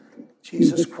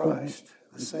Jesus Christ,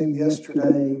 the same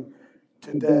yesterday,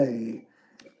 today,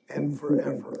 and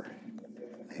forever.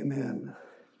 Amen.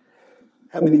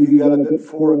 How many of you got up at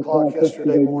 4 o'clock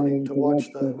yesterday morning to watch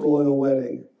the royal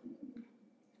wedding?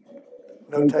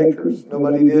 No takers?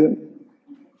 Nobody did?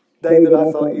 David,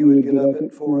 I thought you would get up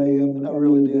at 4 a.m., and I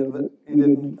really did, but you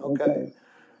didn't? Okay.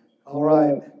 All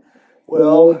right.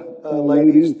 Well,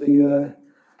 ladies, the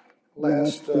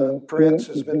last prince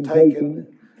has been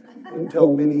taken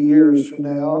until many years from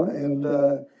now,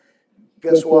 and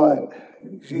guess what?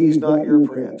 He's not your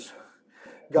prince.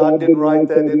 God didn't write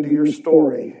that into your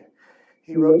story.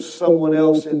 He wrote someone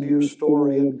else into your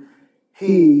story, and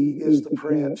he is the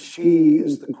prince. She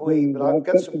is the queen. But I've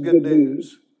got some good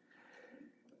news.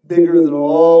 Bigger than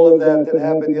all of that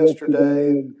happened yesterday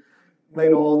and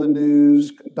made all the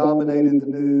news, dominated the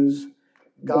news.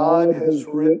 God has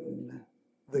written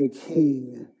the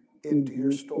king into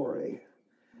your story.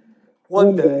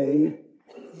 One day,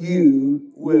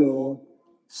 you will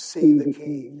see the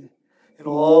king in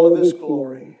all of his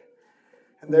glory.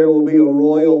 And there will be a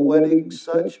royal wedding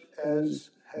such as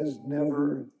has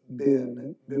never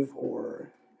been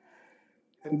before.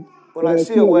 And when I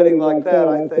see a wedding like that,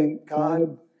 I think,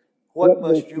 God, what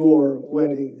must your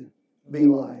wedding be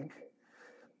like?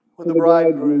 When the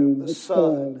bridegroom, the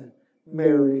son,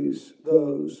 marries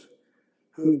those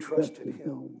who have trusted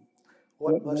him,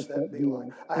 what must that be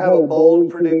like? I have a bold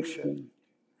prediction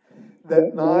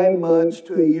that 9 months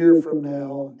to a year from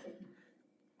now,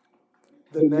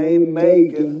 the name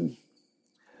Megan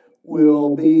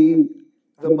will be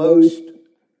the most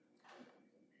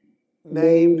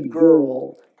named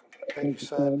girl, thank you,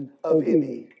 son, of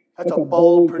any. That's a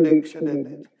bold prediction, isn't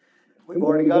it? We've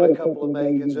already got a couple of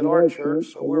Megans in our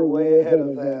church, so we're way ahead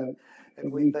of that,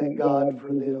 and we thank God for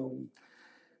them.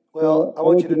 Well, I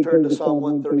want you to turn to Psalm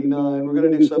 139. We're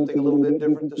going to do something a little bit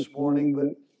different this morning,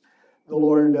 but the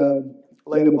Lord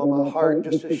laid upon my heart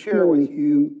just to share with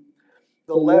you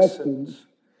the lessons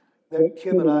that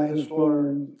Kim and I have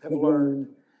learned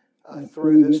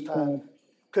through this time.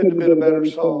 Couldn't have been a better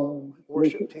song.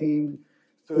 Worship team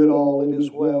through it all. It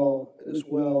is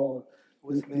well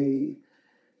with me.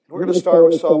 We're going to start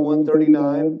with Psalm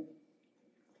 139.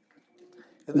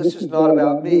 And this is not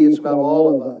about me, it's about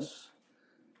all of us.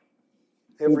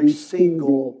 Every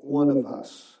single one of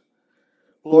us.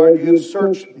 Lord, you have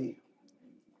searched me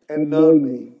and known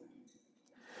me.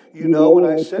 You know when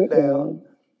I sit down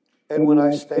and when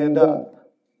I stand up.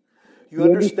 You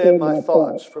understand my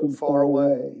thoughts from far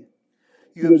away.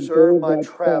 You observe my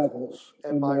travels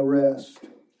and my rest.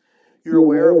 You're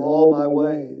aware of all my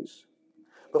ways.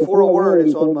 Before a word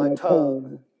is on my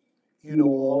tongue, you know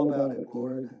all about it,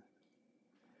 Lord.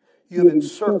 You have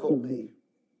encircled me.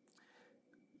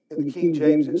 In the King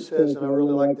James it says, and I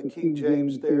really like the King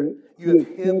James there, you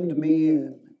have hemmed me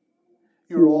in.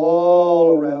 You're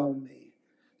all around me.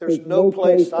 There's no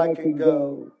place I can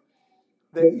go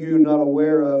that you're not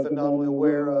aware of, and not only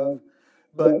aware of,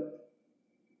 but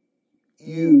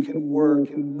you can work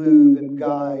and move and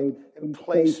guide and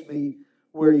place me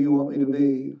where you want me to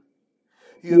be.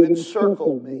 You have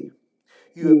encircled me.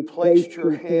 You have placed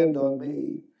your hand on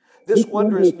me. This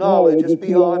wondrous knowledge is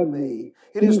beyond me.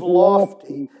 It is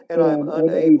lofty, and I am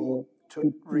unable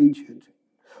to reach it.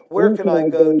 Where can I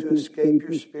go to escape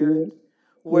your spirit?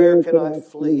 Where can I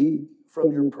flee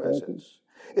from your presence?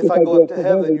 If I go up to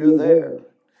heaven, you're there.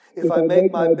 If I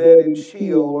make my bed in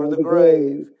Sheol or the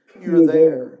grave, you're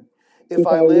there. If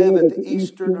I live at the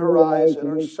eastern horizon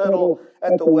or settle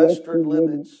at the western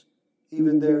limits,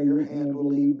 even there your hand will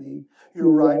lead me. Your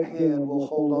right hand will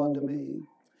hold on to me.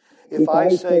 If I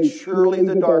say, surely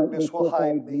the darkness will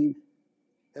hide me,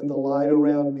 and the light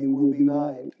around me will be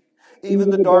night. Even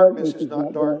the darkness is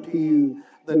not dark to you.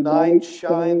 The night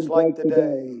shines like the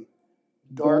day.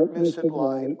 Darkness and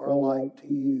light are alike to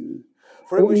you.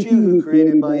 For it was you who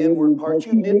created my inward parts.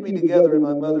 You knit me together in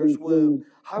my mother's womb.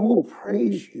 I will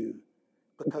praise you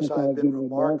because I have been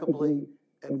remarkably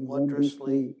and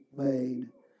wondrously made.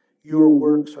 Your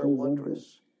works are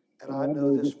wondrous, and I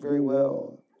know this very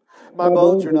well. My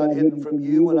bones are not hidden from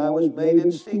you when I was made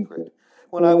in secret.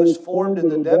 When I was formed in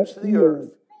the depths of the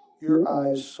earth, your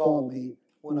eyes saw me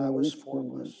when I was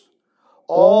formless.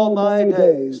 All my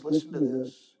days, listen to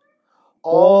this,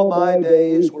 all my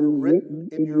days were written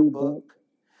in your book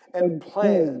and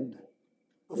planned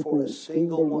before a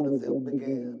single one of them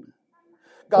began.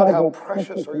 God, how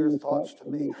precious are your thoughts to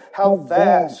me. How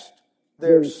vast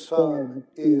their sum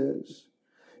is.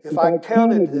 If I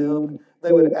counted them,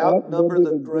 they would outnumber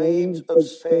the grains of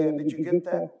sand. Did you get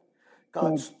that?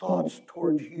 God's thoughts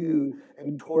towards you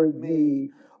and toward me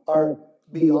are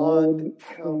beyond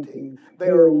counting. They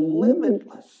are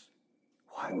limitless.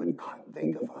 Why would God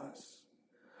think of us?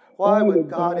 Why would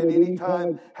God at any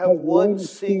time have one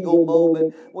single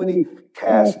moment when he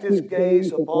cast his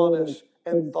gaze upon us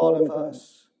and thought of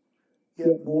us?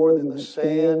 Yet more than the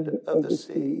sand of the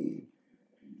sea,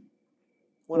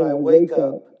 when I wake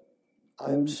up,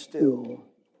 I'm still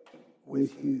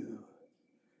with you.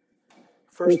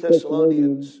 1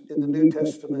 Thessalonians in the New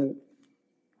Testament,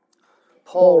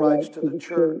 Paul writes to the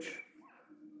church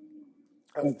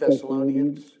of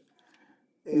Thessalonians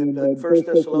in 1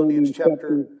 Thessalonians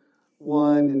chapter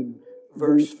 1 and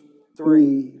verse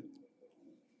 3.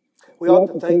 We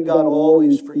ought to thank God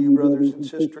always for you, brothers and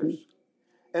sisters,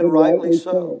 and rightly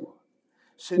so,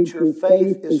 since your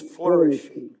faith is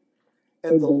flourishing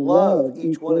and the love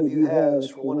each one of you has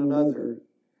for one another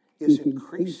is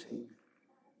increasing.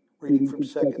 Reading from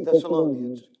 2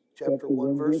 Thessalonians chapter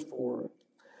 1, verse 4.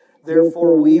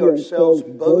 Therefore we ourselves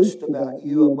boast about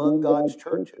you among God's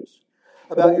churches,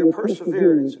 about your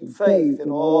perseverance and faith in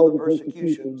all the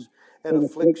persecutions and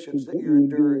afflictions that you're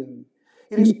enduring.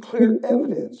 It is clear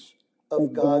evidence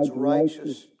of God's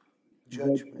righteous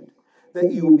judgment,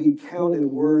 that you will be counted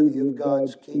worthy of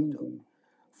God's kingdom,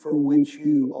 for which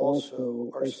you also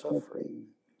are suffering.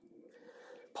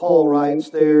 Paul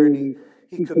writes there, and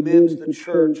he commends the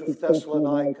church of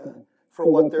Thessalonica for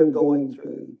what they're going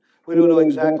through. We don't know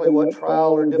exactly what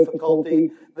trial or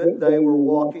difficulty that they were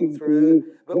walking through,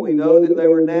 but we know that they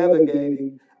were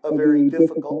navigating a very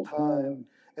difficult time.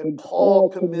 And Paul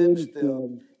commends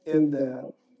them in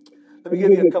that. Let me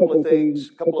give you a couple of things,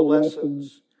 a couple of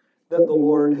lessons that the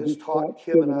Lord has taught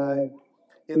Kim and I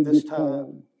in this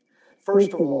time.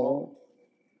 First of all,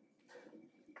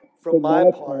 from my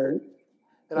part,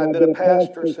 and I've been a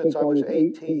pastor since I was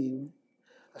 18.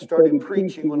 I started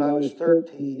preaching when I was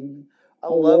 13. I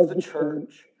love the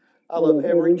church. I love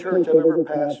every church I've ever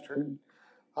pastored.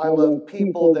 I love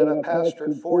people that I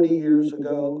pastored 40 years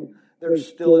ago. They're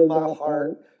still in my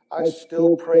heart. I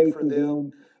still pray for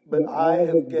them. But I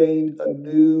have gained a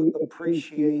new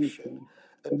appreciation,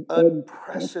 an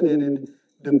unprecedented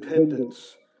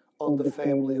dependence on the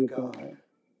family of God.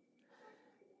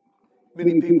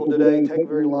 Many people today take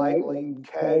very lightly and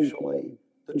casually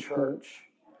the church.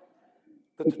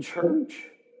 But the church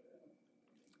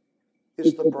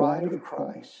is the bride of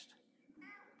Christ.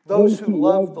 Those who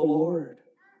love the Lord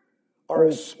are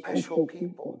a special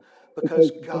people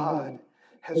because God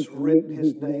has written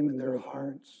his name in their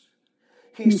hearts.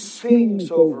 He sings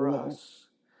over us.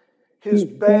 His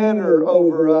banner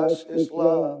over us is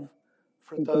love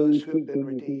for those who've been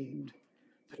redeemed.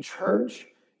 The church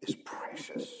is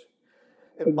precious.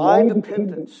 And my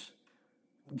dependence,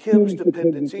 Kim's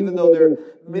dependence, even though there are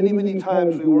many, many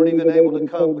times we weren't even able to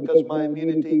come because my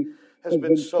immunity has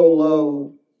been so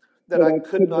low that I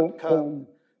could not come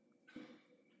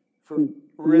for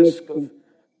risk of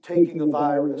taking a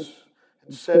virus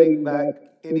and setting back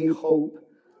any hope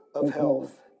of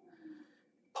health.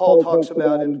 Paul talks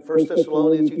about in 1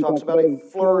 Thessalonians, he talks about a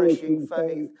flourishing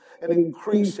faith, an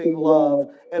increasing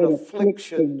love, and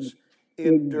afflictions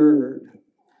endured.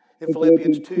 In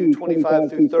Philippians 2, 25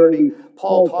 through 30,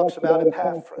 Paul talks about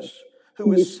Epaphras, who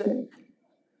was sick.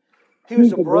 He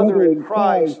was a brother in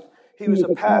Christ. He was a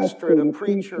pastor and a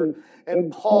preacher,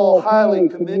 and Paul highly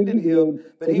commended him,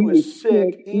 but he was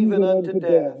sick even unto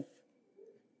death.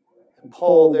 And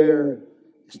Paul there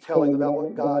is telling about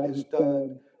what God has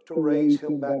done to raise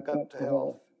him back up to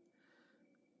health.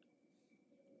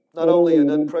 Not only an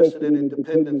unprecedented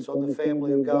dependence on the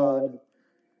family of God,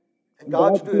 and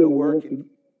God's doing a work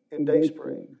in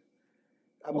Dayspring.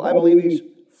 I believe he's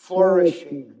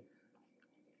flourishing.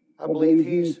 I believe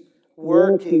he's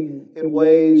working in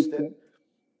ways that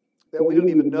we don't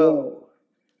even know.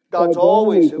 God's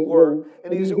always at work,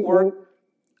 and he's at work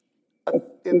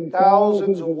in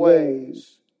thousands of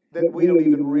ways that we don't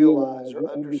even realize or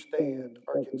understand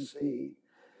or can see.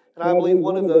 And I believe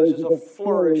one of those is a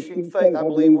flourishing faith. I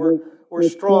believe we're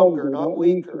stronger, not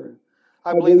weaker.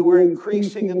 I believe that we're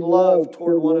increasing in love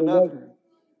toward one another.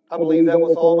 I believe that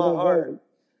with all my heart.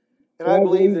 And I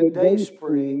believe that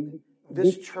Dayspring,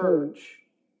 this church,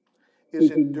 is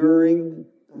enduring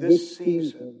this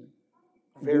season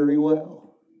very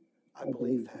well. I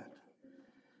believe that.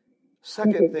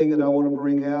 Second thing that I want to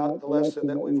bring out, the lesson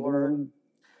that we've learned,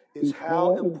 is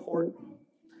how important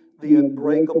the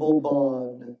unbreakable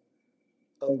bond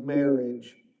of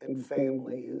marriage and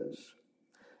family is.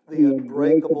 The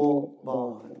unbreakable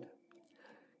bond.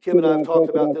 Kim and I have talked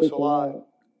about this a lot.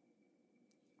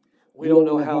 We don't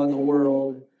know how in the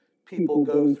world people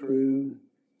go through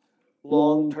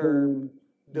long-term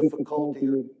difficulty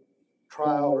or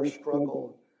trial or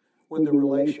struggle when the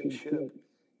relationship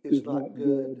is not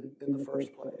good in the first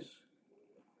place.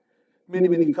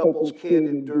 Many couples can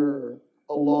endure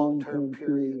a long-term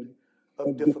period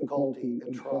of difficulty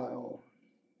and trial.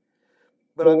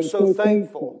 But I'm so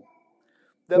thankful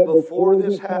that before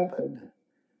this happened,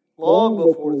 long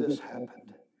before this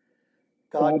happened,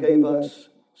 God gave us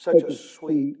such a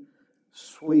sweet,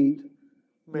 sweet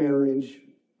marriage,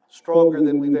 stronger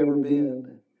than we've ever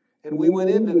been. And we went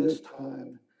into this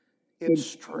time in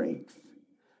strength.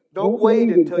 Don't wait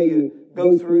until you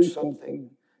go through something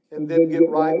and then get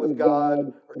right with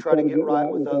God or try to get right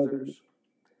with others.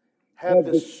 Have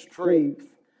this strength,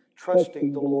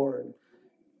 trusting the Lord.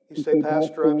 You say,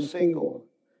 Pastor, I'm single.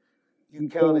 You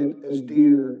count it as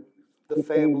dear, the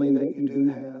family that you do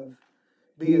have.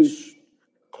 Be as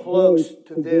close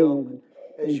to them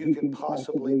as you can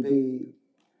possibly be.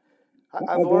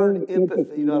 I've learned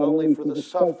empathy not only for the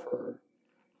sufferer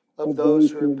of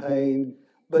those who are in pain,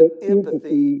 but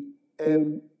empathy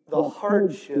and the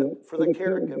hardship for the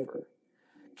caregiver.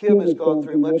 Kim has gone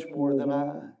through much more than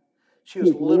I. She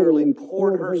has literally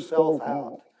poured herself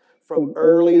out from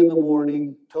early in the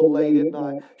morning till late at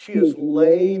night. She has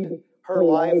laid her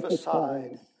life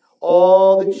aside.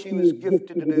 All that she was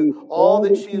gifted to do, all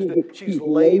that she is doing, she's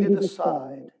laid it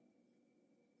aside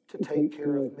to take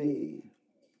care of me.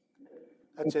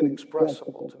 That's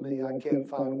inexpressible to me. I can't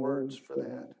find words for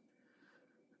that.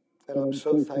 And I'm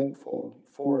so thankful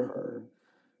for her.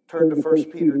 Turn to 1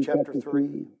 Peter chapter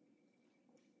 3.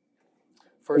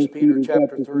 1 Peter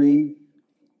chapter 3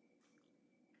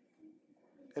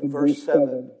 and verse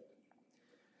 7.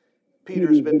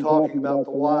 Peter's been talking about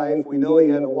the wife. We know he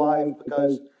had a wife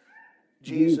because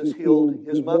Jesus healed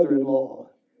his mother-in-law.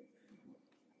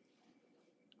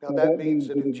 Now that means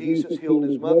that if Jesus healed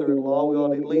his mother-in-law, we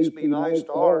ought to at least be nice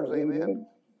to ours. Amen?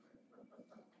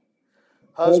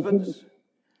 Husbands,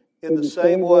 in the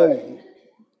same way,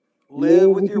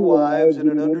 live with your wives in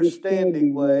an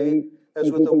understanding way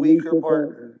as with a weaker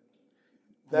partner.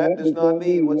 That does not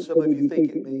mean what some of you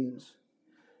think it means.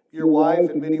 Your wife,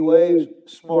 in many ways,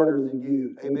 is smarter than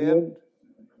you. Amen?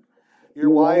 Your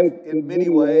wife, in many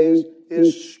ways,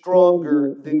 is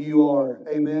stronger than you are.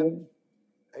 Amen?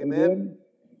 Amen?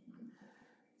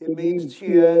 It means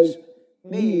she has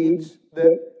needs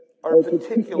that are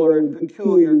particular and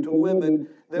peculiar to women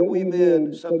that we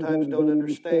men sometimes don't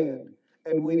understand.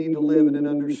 And we need to live in an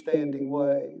understanding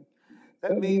way.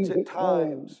 That means at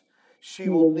times she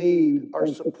will need our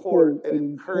support and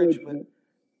encouragement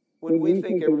when we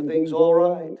think everything's all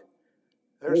right.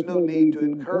 There's no need to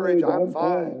encourage, I'm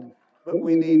fine. But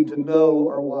we need to know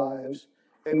our wives,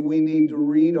 and we need to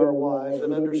read our wives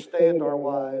and understand our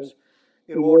wives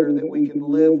in order that we can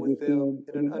live with them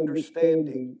in an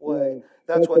understanding way.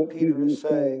 That's what Peter is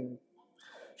saying.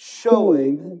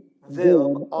 Showing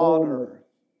them honor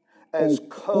as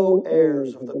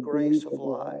co-heirs of the grace of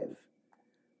life.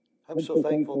 I'm so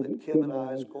thankful that Kim and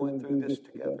I is going through this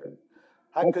together.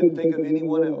 I couldn't think of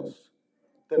anyone else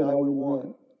that I would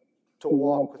want to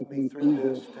walk with me through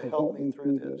this, to help me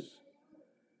through this.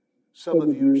 Some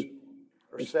of you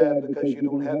are sad because you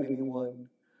don't have anyone,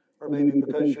 or maybe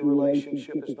because your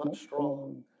relationship is not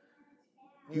strong.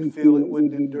 You feel it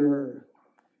wouldn't endure.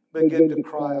 Begin to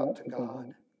cry out to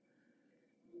God.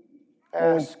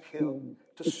 Ask Him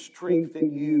to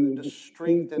strengthen you and to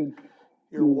strengthen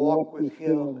your walk with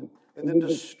Him, and then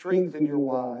to strengthen your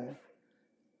wife.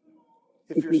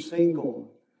 If you're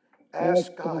single,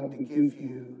 ask God to give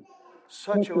you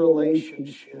such a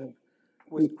relationship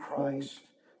with Christ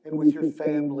and with your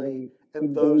family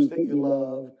and those that you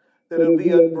love, that it'll be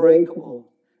unbreakable.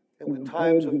 And when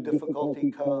times of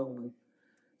difficulty come,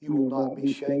 you will not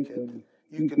be shaken.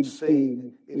 You can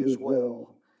sing, it is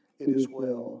well, it is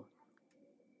well.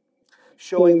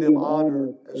 Showing them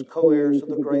honor as co-heirs of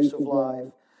the grace of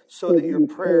life, so that your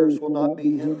prayers will not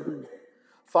be hindered.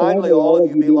 Finally, all of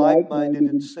you be like-minded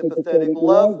and sympathetic,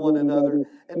 love one another,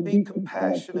 and be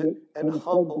compassionate and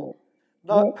humble,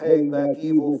 not paying back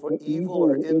evil for evil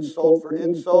or insult for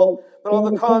insult, but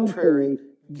on the contrary,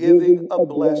 giving a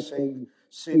blessing,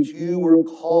 since you were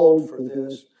called for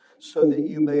this, so that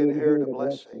you may inherit a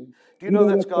blessing. Do you know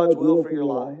that's God's will for your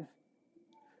life?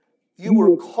 You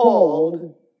were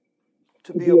called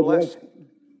to be a blessing.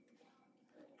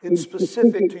 In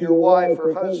specific to your wife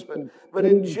or husband, but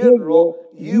in general,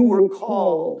 you were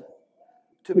called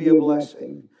to be a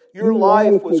blessing. Your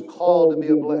life was called to be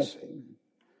a blessing.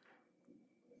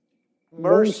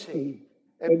 Mercy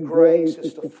and grace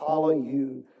is to follow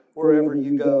you wherever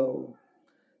you go.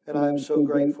 And I am so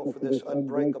grateful for this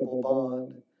unbreakable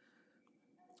bond.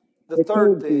 The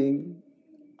third thing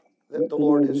that the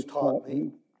Lord has taught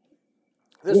me,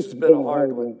 this has been a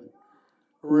hard one,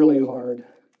 really hard,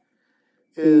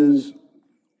 is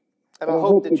And I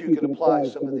hope that you can apply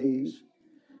some of these.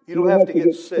 You don't have to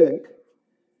get sick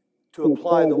to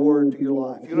apply the Word to your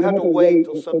life. You don't have to wait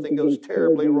till something goes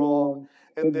terribly wrong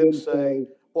and then say,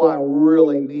 well, I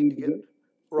really need to get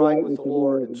right with the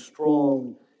Lord and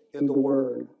strong in the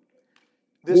Word.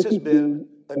 This has been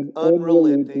an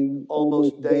unrelenting,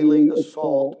 almost daily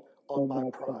assault on my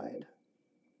pride.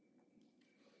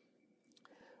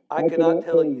 I cannot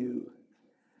tell you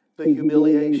the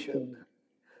humiliation.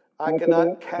 I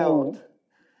cannot count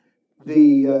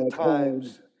the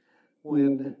times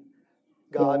when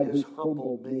God has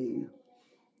humbled me.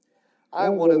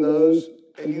 I'm one of those,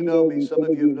 and you know me, some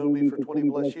of you have known me for 20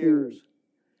 plus years.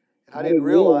 And I didn't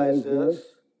realize this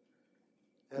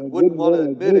and wouldn't want to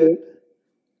admit it,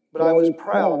 but I was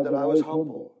proud that I was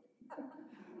humble.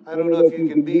 I don't know if you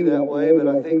can be that way, but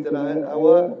I think that I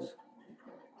was.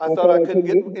 I thought I couldn't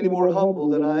get any more humble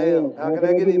than I am. How can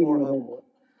I get any more humble?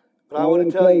 But I want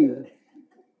to tell you,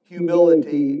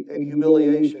 humility and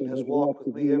humiliation has walked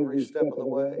with me every step of the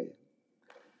way.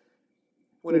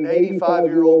 When an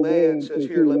 85-year-old man says,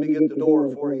 here, let me get the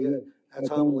door for you, that's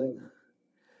humbling.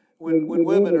 When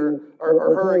women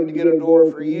are hurrying to get a door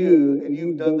for you, and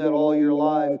you've done that all your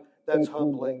life, that's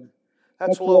humbling.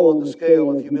 That's low on the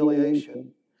scale of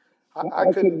humiliation.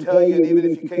 I couldn't tell you, and even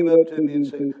if you came up to me and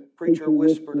said, preacher,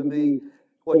 whisper to me,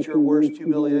 what's your worst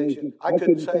humiliation? I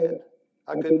couldn't say it.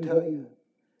 I couldn't tell you.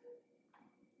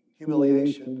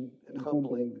 Humiliation and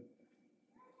humbling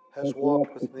has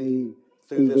walked with me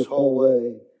through this whole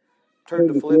way. Turn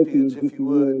to Philippians, if you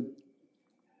would.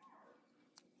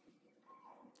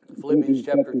 Philippians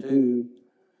chapter 2,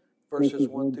 verses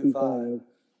 1 through 5.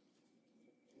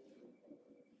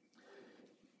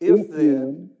 If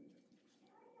then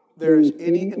there is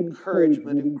any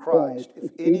encouragement in Christ,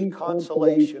 if any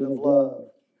consolation of love,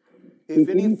 if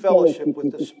any fellowship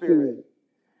with the Spirit,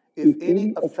 if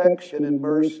any affection and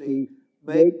mercy,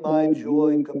 make my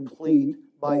joy complete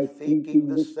by thinking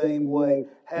the same way,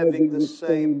 having the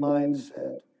same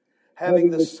mindset, having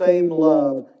the same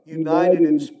love, united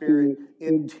in spirit,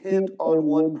 intent on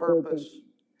one purpose.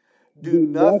 Do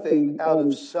nothing out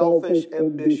of selfish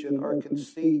ambition or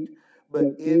conceit, but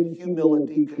in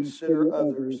humility consider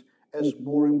others as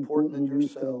more important than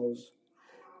yourselves.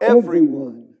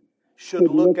 Everyone should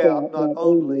look out not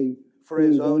only for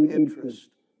his own interest,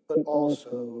 but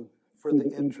also for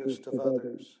the interest of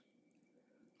others.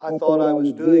 I thought I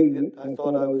was doing it. I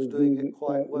thought I was doing it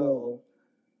quite well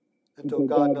until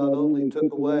God not only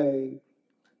took away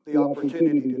the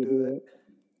opportunity to do it,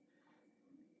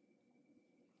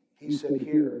 He said,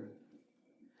 here,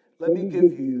 let me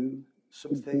give you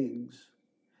some things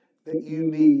that you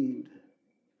need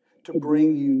to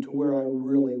bring you to where I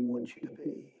really want you to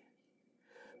be.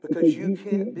 Because you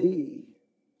can't be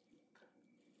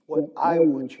what I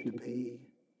want you to be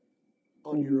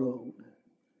on your own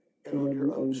and on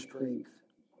your own strength.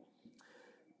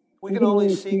 We can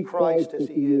only see Christ as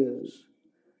He is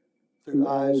through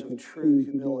eyes of true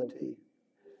humility,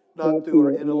 not through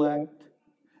our intellect,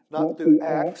 not through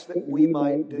acts that we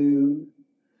might do,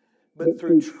 but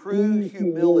through true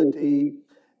humility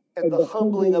and the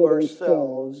humbling of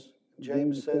ourselves.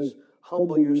 James says,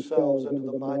 humble yourselves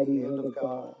under the mighty hand of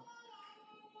God.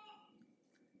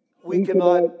 We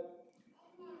cannot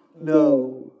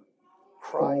know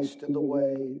Christ in the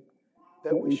way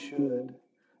that we should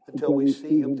until we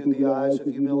see Him through the eyes of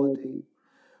humility.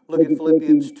 Look at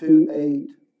Philippians 2:8.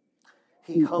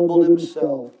 He humbled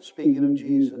Himself, speaking of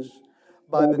Jesus,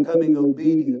 by becoming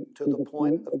obedient to the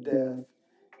point of death,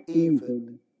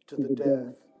 even to the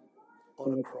death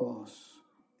on a cross.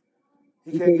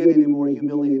 You can't get any more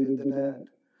humiliated than that.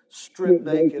 Stripped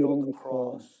naked on the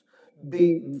cross,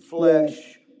 beaten,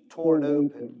 flesh torn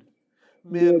open,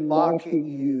 men mocking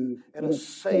you and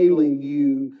assailing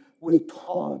you with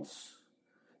taunts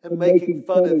and making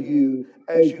fun of you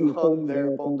as you hung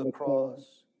there upon the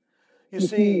cross. You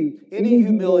see, any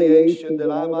humiliation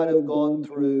that I might have gone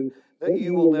through that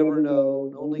you will never know,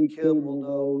 and only Kim will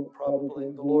know,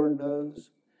 probably, the Lord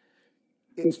knows,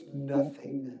 it's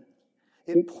nothing.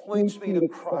 It points me to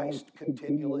Christ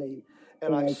continually,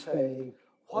 and I say,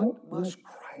 what must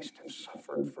Christ have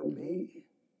suffered for me?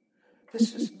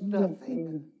 This is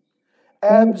nothing,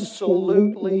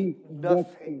 absolutely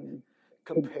nothing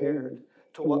compared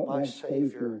to what my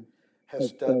Savior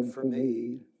has done for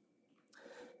me.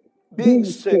 Being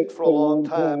sick for a long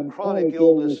time, chronic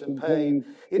illness and pain,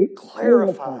 it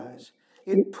clarifies,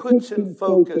 it puts in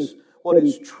focus what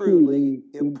is truly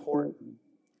important.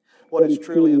 What is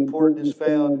truly important is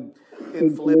found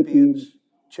in Philippians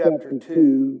chapter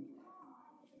 2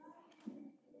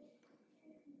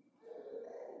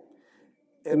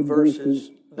 and verses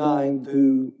 9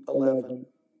 through 11.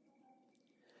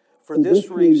 For this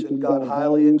reason God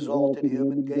highly exalted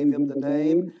him and gave him the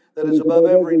name that is above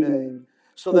every name,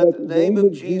 so that the name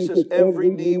of Jesus every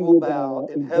knee will bow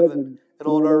in heaven and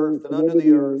on earth and under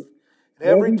the earth, and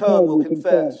every tongue will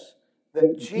confess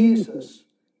that Jesus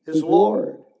is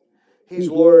Lord. He's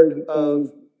Lord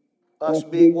of us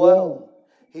being well.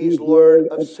 He's Lord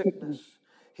of sickness.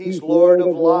 He's Lord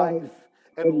of life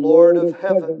and Lord of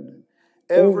heaven.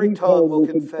 Every tongue will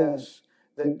confess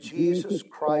that Jesus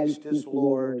Christ is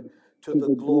Lord, to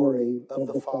the glory of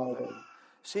the Father.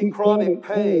 See, chronic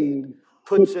pain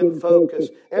puts in focus.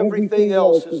 Everything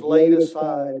else is laid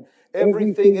aside.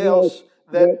 Everything else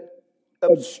that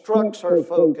obstructs our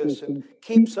focus and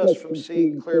keeps us from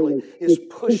seeing clearly is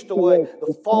pushed away.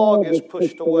 The fog is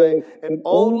pushed away, and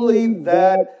only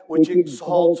that which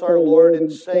exalts our Lord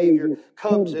and Savior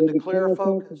comes into clear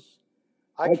focus.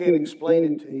 I can't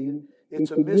explain it to you.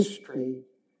 It's a mystery,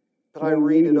 but I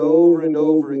read it over and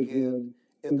over again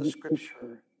in the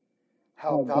Scripture,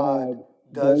 how God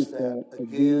does that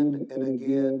again and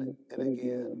again and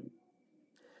again.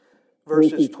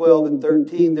 Verses 12 and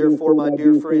 13, therefore, my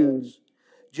dear friends,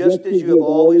 just as you have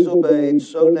always obeyed,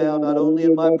 so now, not only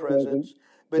in my presence,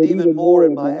 but even more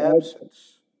in my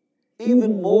absence.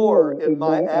 Even more in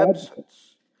my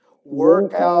absence.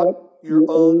 Work out your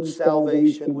own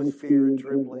salvation with fear and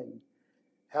trembling.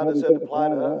 How does that apply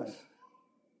to us?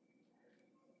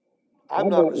 I'm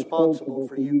not responsible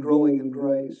for you growing in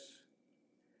grace.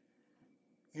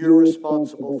 You're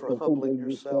responsible for humbling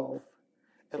yourself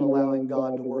and allowing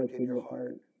God to work in your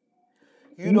heart.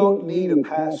 You don't need a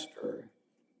pastor.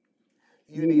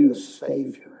 You need a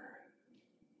Savior.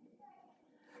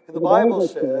 And the Bible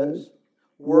says,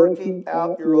 working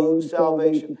out your own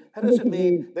salvation. That doesn't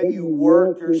mean that you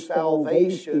work your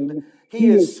salvation. He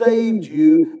has saved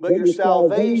you, but your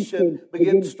salvation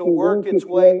begins to work its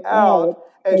way out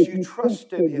as you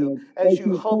trust in Him, as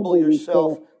you humble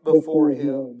yourself before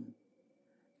Him.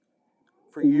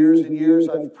 For years and years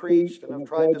I've preached and I've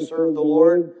tried to serve the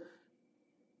Lord,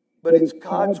 but it's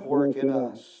God's work in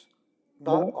us,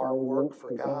 not our work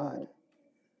for God.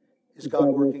 Is God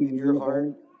working in your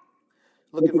heart?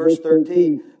 Look at verse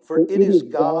 13. For it is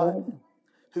God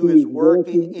who is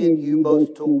working in you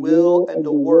both to will and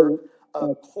to work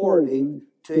according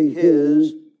to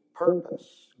His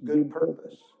purpose, good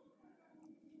purpose.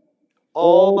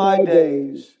 All my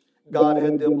days, God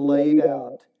had them laid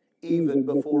out, even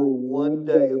before one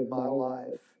day of my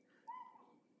life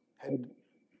had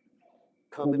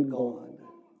come and gone.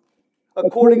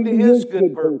 According to His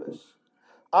good purpose.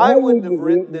 I wouldn't have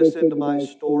written this into my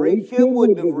story. Kim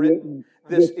wouldn't have written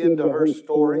this into her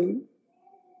story.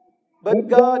 But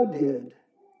God did.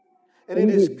 And it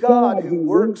is God who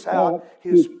works out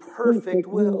His perfect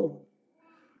will.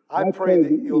 I pray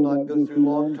that you'll not go through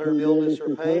long-term illness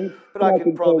or pain, but I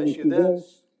can promise you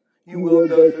this. You will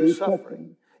go through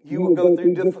suffering. You will go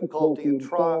through difficulty and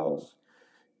trials.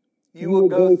 You will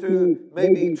go through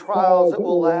maybe trials that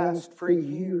will last for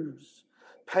years.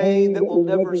 Pain that will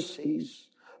never cease.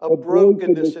 A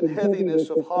brokenness and heaviness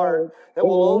of heart that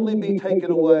will only be taken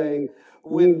away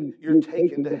when you're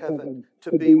taken to heaven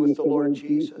to be with the Lord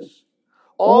Jesus.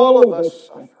 All of us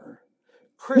suffer.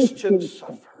 Christians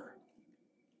suffer.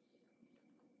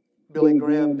 Billy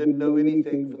Graham didn't know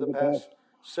anything for the past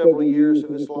several years of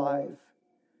his life.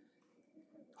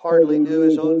 Hardly knew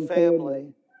his own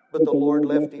family, but the Lord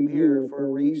left him here for a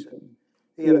reason.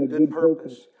 He had a good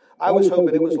purpose. I was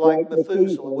hoping it was like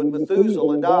Methuselah. When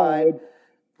Methuselah died,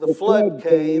 the flood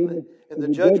came and the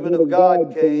judgment of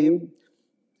God came.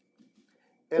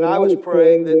 And I was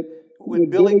praying that when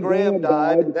Billy Graham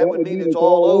died, that would mean it's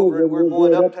all over and we're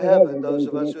going up to heaven, those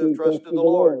of us who have trusted the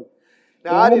Lord.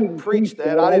 Now, I didn't preach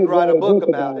that. I didn't write a book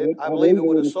about it. I believe it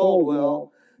would have sold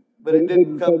well, but it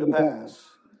didn't come to pass.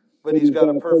 But He's got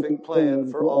a perfect plan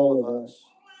for all of us.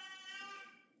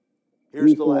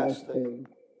 Here's the last thing,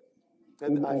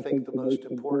 and I think the most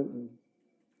important.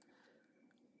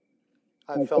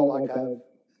 I felt like I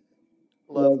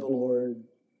loved the Lord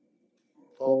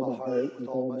with all my heart, with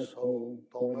all my soul,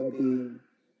 with all my being.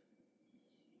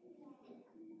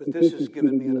 But this has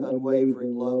given me an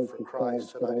unwavering love for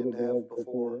Christ that I didn't have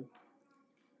before.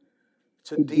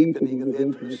 It's a deepening of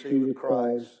intimacy with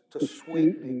Christ. It's a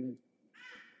sweetening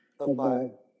of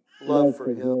my love for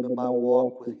Him and my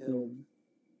walk with Him.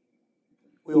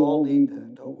 We all need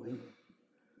that, don't we?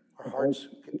 Our hearts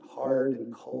get hard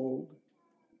and cold.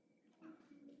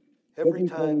 Every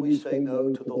time we say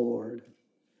no to the Lord,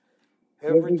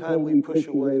 every time we push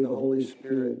away the Holy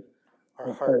Spirit,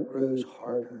 our heart grows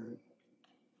harder.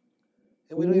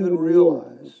 And we don't even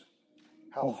realize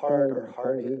how hard our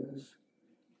heart is.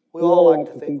 We all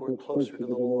like to think we're closer to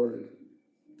the Lord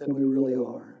than we really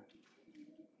are.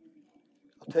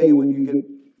 I'll tell you, when you get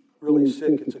really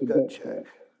sick, it's a gut check.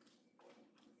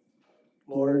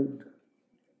 Lord,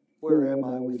 where am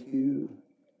I with you?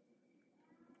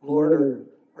 Lord,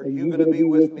 are you going to be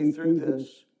with me through this?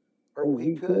 Are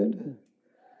we good?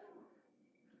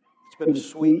 It's been a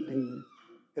sweetening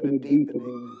and a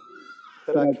deepening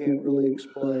that I can't really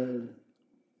explain.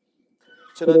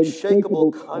 It's an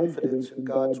unshakable confidence in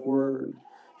God's Word,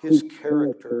 His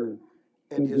character,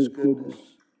 and His goodness.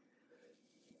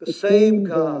 The same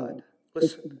God,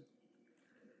 listen,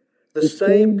 the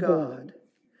same God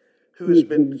who has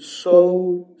been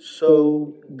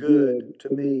so good to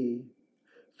me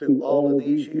through all of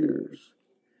these years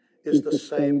is the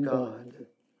same God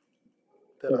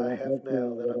that I have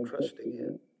now that I'm trusting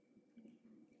in.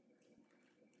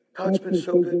 God's been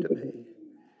so good to me.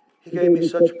 He gave me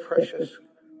such a precious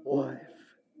wife.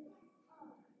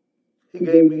 He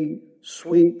gave me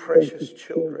sweet, precious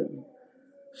children,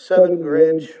 7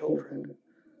 grandchildren.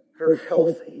 They're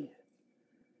healthy.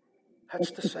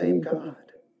 That's the same God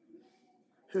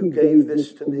who gave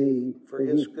this to me for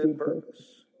His good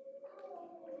purpose.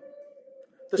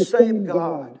 The same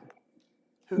God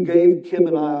who gave Kim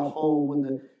and I a home when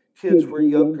the kids were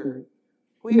younger.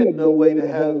 We had no way to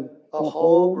have a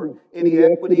home or any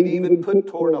equity to even put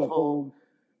toward a home.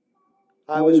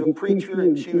 I was a preacher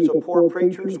and she was a poor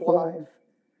preacher's wife.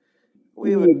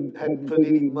 We hadn't put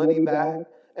any money back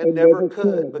and never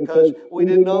could because we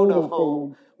didn't own a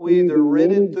home. We either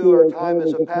rented through our time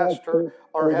as a pastor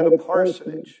or had a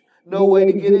parsonage. No way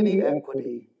to get any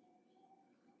equity.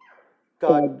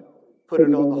 God put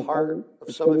it on the heart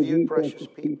of some of you precious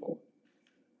people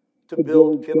to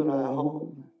build Kim and I a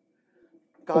home.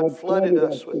 God flooded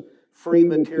us with free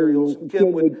materials.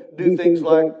 Kim would do things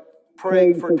like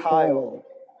praying for tile.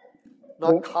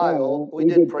 Not Kyle, we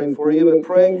did pray for you, but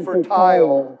praying for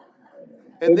tile.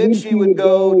 And then she would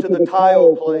go to the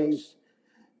tile place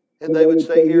and they would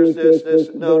say, here's this.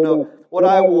 No. What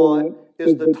I want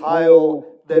is the tile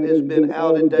that has been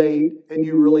out of date and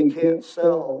you really can't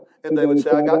sell. And they would say,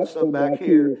 I got some back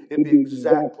here. It'd be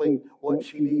exactly what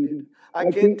she needed. I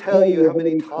can't tell you how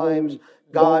many times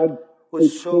God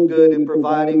was so good in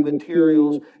providing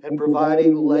materials and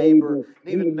providing labor. And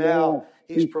even now,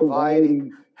 He's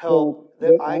providing help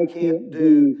that I can't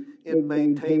do in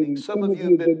maintaining. Some of you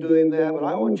have been doing that, but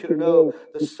I want you to know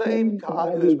the same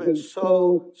God who has been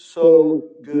so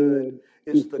good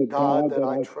is the God that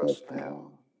I trust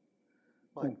now.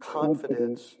 My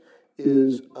confidence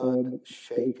is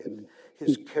unshaken.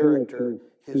 His character,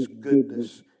 His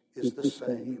goodness is the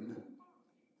same.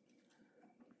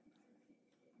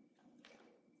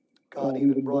 God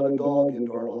even brought a dog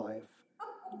into our life.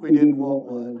 We didn't want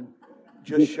one.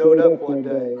 Just showed up one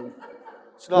day.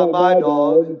 It's not my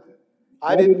dog.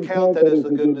 I didn't count that as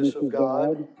the goodness of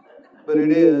God, but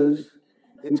it is.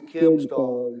 It's Kim's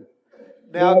dog.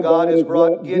 Now God has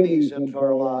brought guineas into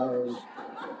our lives.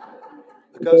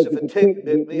 Because if a tick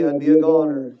bit me, I'd be a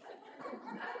goner.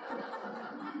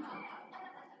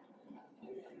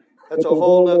 That's a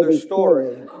whole other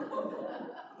story.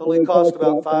 Only cost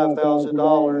about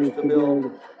 $5,000 to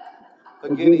build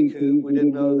a guinea coop. We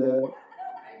didn't know that.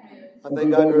 I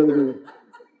think I'd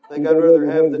rather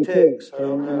have the ticks. I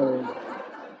don't know.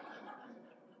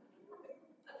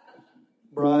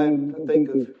 Brian, I think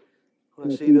of,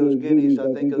 when I see those guineas,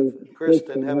 I think of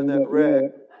Kristen having that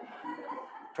wreck.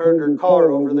 Turned her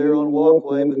car over there on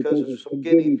walkway because of some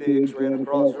guinea pigs ran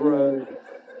across the road.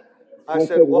 I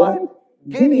said, what?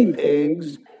 Guinea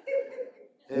pigs?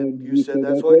 And you said,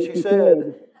 that's what she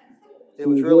said. It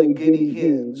was really guinea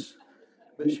hens,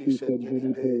 but she said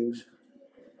guinea pigs.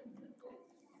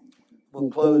 We'll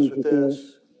close with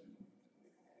this.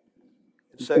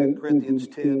 In 2 Corinthians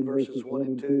 10, verses 1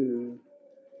 and 2,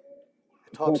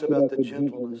 it talks about the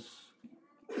gentleness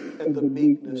and the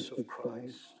meekness of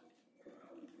Christ.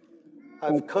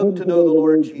 I've come to know the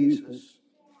Lord Jesus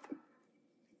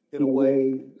in a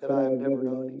way that I have never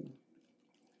known Him.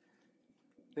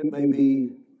 It may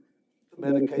be the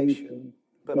medication,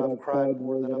 but I've cried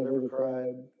more than I've ever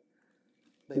cried.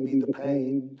 Maybe the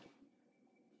pain.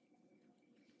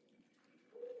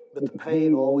 But the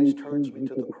pain always turns me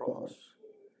to the cross.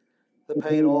 The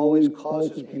pain always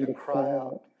causes me to cry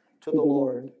out to the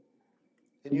Lord.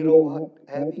 And you know what,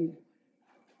 Abby?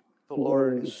 The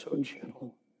Lord is so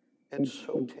gentle and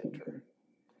so tender.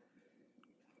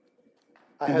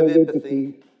 I have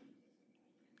empathy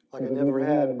like I never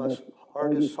had. My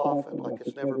heart is softened like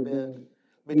it's never been.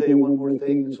 Let me tell you one more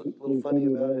thing that's a little funny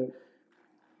about it.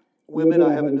 Women,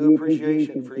 I have a new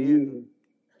appreciation for you.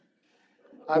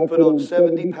 I've put on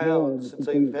 70 pounds since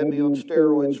they've had me on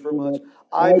steroids for months.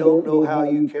 I don't know how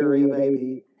you carry a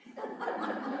baby.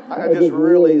 I just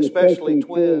really, especially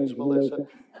twins, Melissa,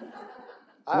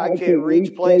 I can't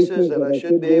reach places that I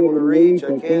should be able to reach.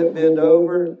 I can't bend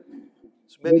over.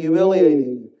 It's been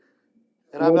humiliating.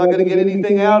 And I'm not going to get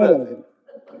anything out of it.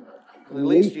 At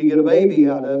least you get a baby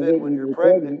out of it when you're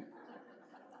pregnant.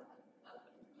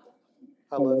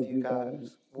 I love you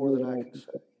guys more than I can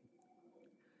say.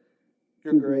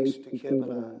 Your grace to Kim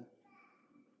and I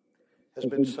has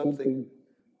been something,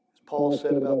 as Paul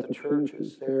said about the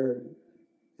churches there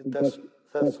in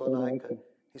Thessalonica.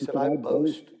 He said, I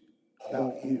boast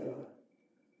about you.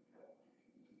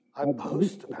 I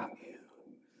boast about you.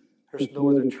 There's no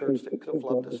other church that could have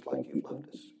loved us like you've loved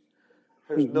us.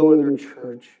 There's no other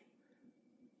church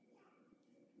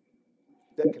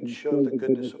that can show the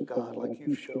goodness of God like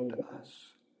you've shown to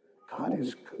us. God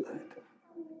is good.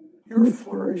 You're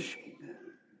flourishing.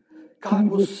 God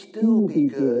will still be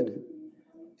good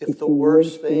if the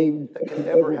worst thing that can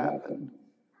ever happen.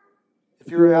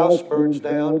 If your house burns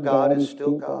down, God is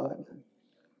still God.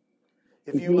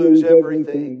 If you lose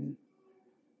everything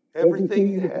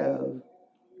you have,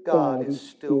 God is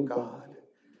still God,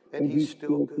 and He's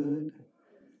still good.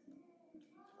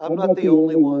 I'm not the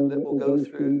only one that will go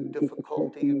through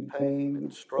difficulty and pain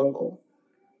and struggle.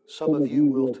 Some of you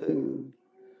will too.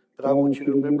 But I want you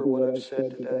to remember what I've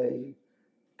said today.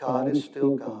 God is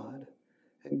still God,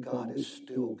 and God is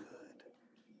still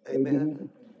good. Amen?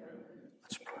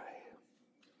 Let's pray.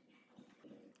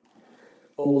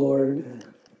 Oh Lord,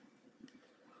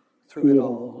 through it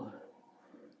all,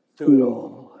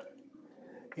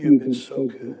 you've been so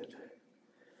good.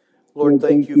 Lord,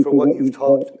 thank you for what you've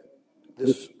taught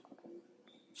this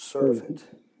servant.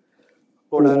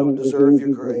 Lord, I don't deserve your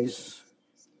grace.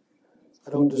 I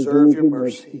don't deserve your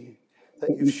mercy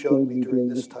that you've shown me during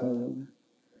this time.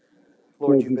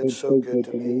 Lord, you've been so good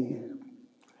to me.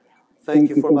 Thank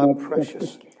you for my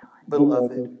precious,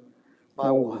 beloved,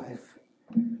 my wife.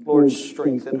 Lord,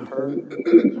 strengthen her.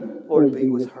 Lord, be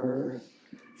with her.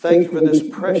 Thank you for this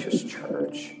precious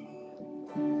church.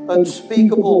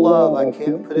 Unspeakable love I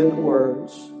can't put into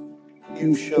words.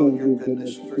 You've shown your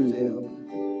goodness through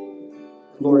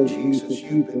them. Lord Jesus,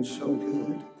 you've been so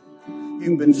good.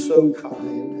 You've been so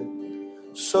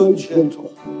kind, so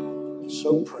gentle,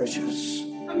 so precious.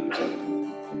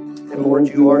 And Lord,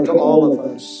 you are to all of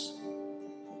us.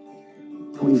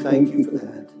 And we thank you for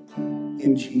that.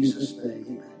 In Jesus'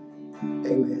 name,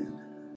 amen.